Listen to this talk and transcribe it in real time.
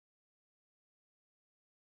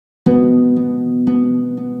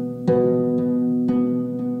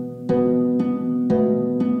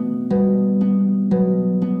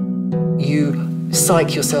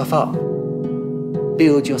psych yourself up,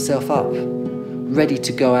 build yourself up, ready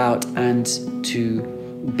to go out and to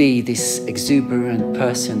be this exuberant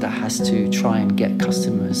person that has to try and get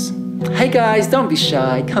customers. Hey guys, don't be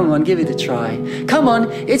shy. Come on, give it a try. Come on,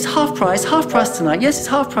 it's half price tonight. Yes, it's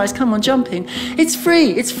half price. Come on, jump in. It's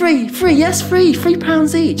free, free. Yes, free.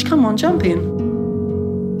 £3 each. Come on, jump in.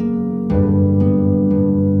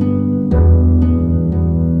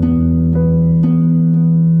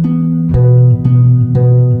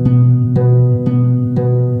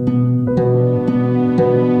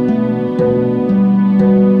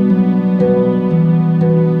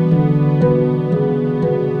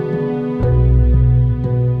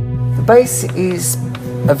 The base is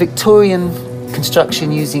a Victorian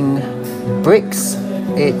construction using bricks.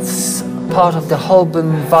 It's part of the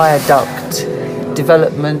Holborn Viaduct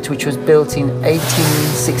development, which was built in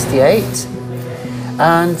 1868,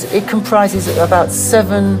 and it comprises about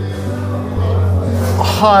 7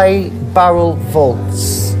 high barrel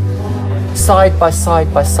vaults, side by side,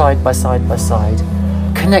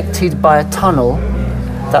 connected by a tunnel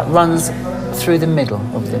that runs through the middle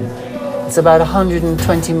of them. It's about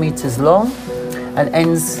 120 meters long and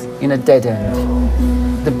ends in a dead end.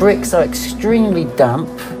 The bricks are extremely damp.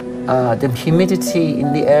 The humidity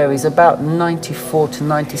in the air is about 94 to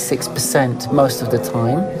 96% most of the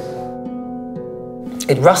time.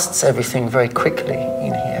 It rusts everything very quickly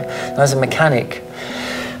in here. And as a mechanic,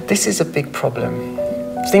 this is a big problem.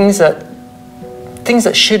 Things that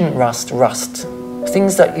shouldn't rust, rust.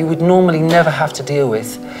 Things that you would normally never have to deal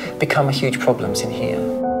with become huge problems in here.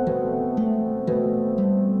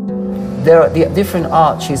 The different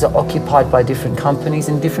arches are occupied by different companies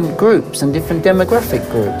and different groups and different demographic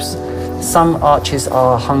groups. Some arches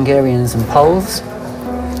are Hungarians and Poles.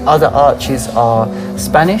 Other arches are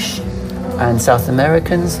Spanish and South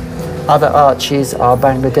Americans. Other arches are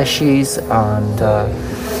Bangladeshis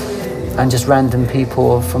and just random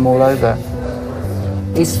people from all over.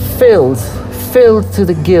 It's filled to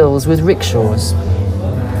the gills with rickshaws.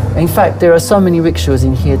 In fact, there are so many rickshaws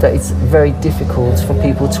in here that it's very difficult for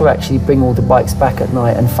people to actually bring all the bikes back at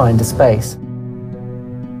night and find a space.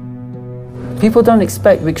 People don't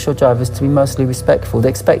expect rickshaw drivers to be mostly respectful. They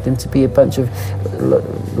expect them to be a bunch of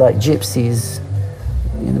like gypsies,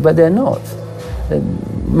 but they're not.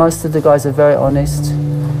 Most of the guys are very honest,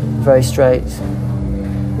 very straight,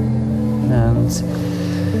 and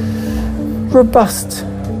robust,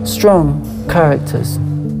 strong characters.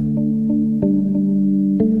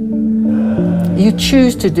 You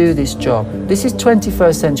choose to do this job. This is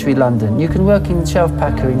 21st century London. You can work in shelf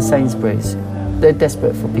packer in Sainsbury's. They're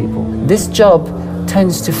desperate for people. This job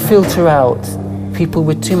tends to filter out people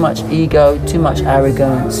with too much ego, too much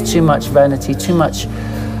arrogance, too much vanity, too much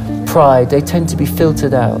pride. They tend to be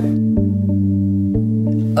filtered out.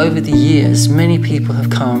 Over the years, many people have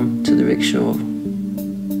come to the rickshaw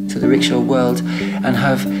world and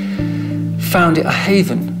have found it a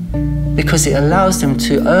haven, because it allows them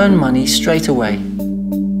to earn money straight away.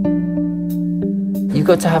 You've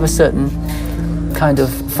got to have a certain kind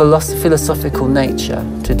of philosophical nature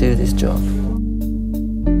to do this job.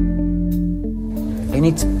 You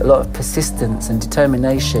need a lot of persistence and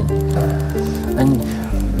determination. And,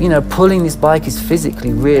 you know, pulling this bike is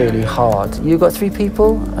physically really hard. You've got 3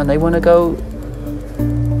 people and they want to go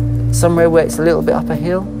somewhere where it's a little bit up a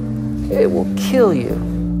hill, it will kill you.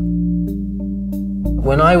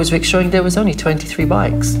 When I was rickshawing, there was only 23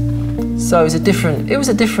 bikes. So it was a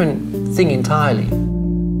different thing entirely.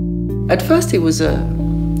 At first it was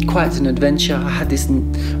quite an adventure. I had this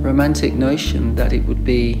romantic notion that it would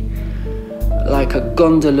be like a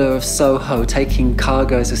gondola of Soho, taking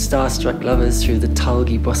cargoes of starstruck lovers through the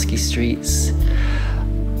tulgy, bosky streets.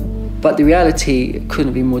 But the reality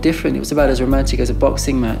couldn't be more different. It was about as romantic as a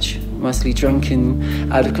boxing match. Mostly drunken,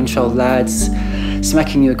 out of control lads,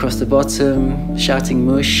 smacking you across the bottom, shouting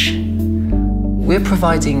mush. We're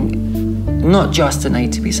providing not just an A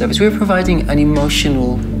to B service, we're providing an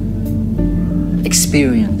emotional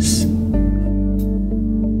experience.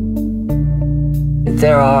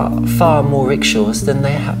 There are far more rickshaws than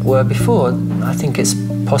there were before. I think it's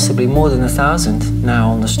possibly more than 1,000 now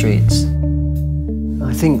on the streets.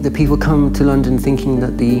 I think that people come to London thinking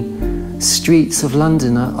that the streets of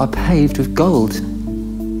London are paved with gold,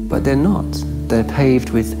 but they're not. They're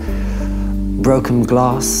paved with broken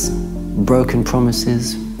glass, broken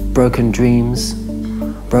promises, broken dreams,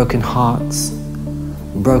 broken hearts,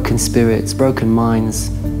 broken spirits, broken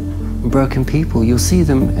minds, broken people. You'll see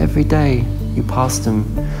them every day. You pass them,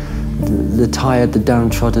 the tired, the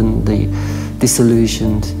downtrodden, the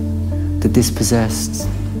disillusioned, the dispossessed.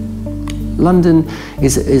 London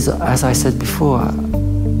is, as I said before,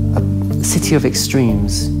 city of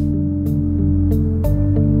extremes.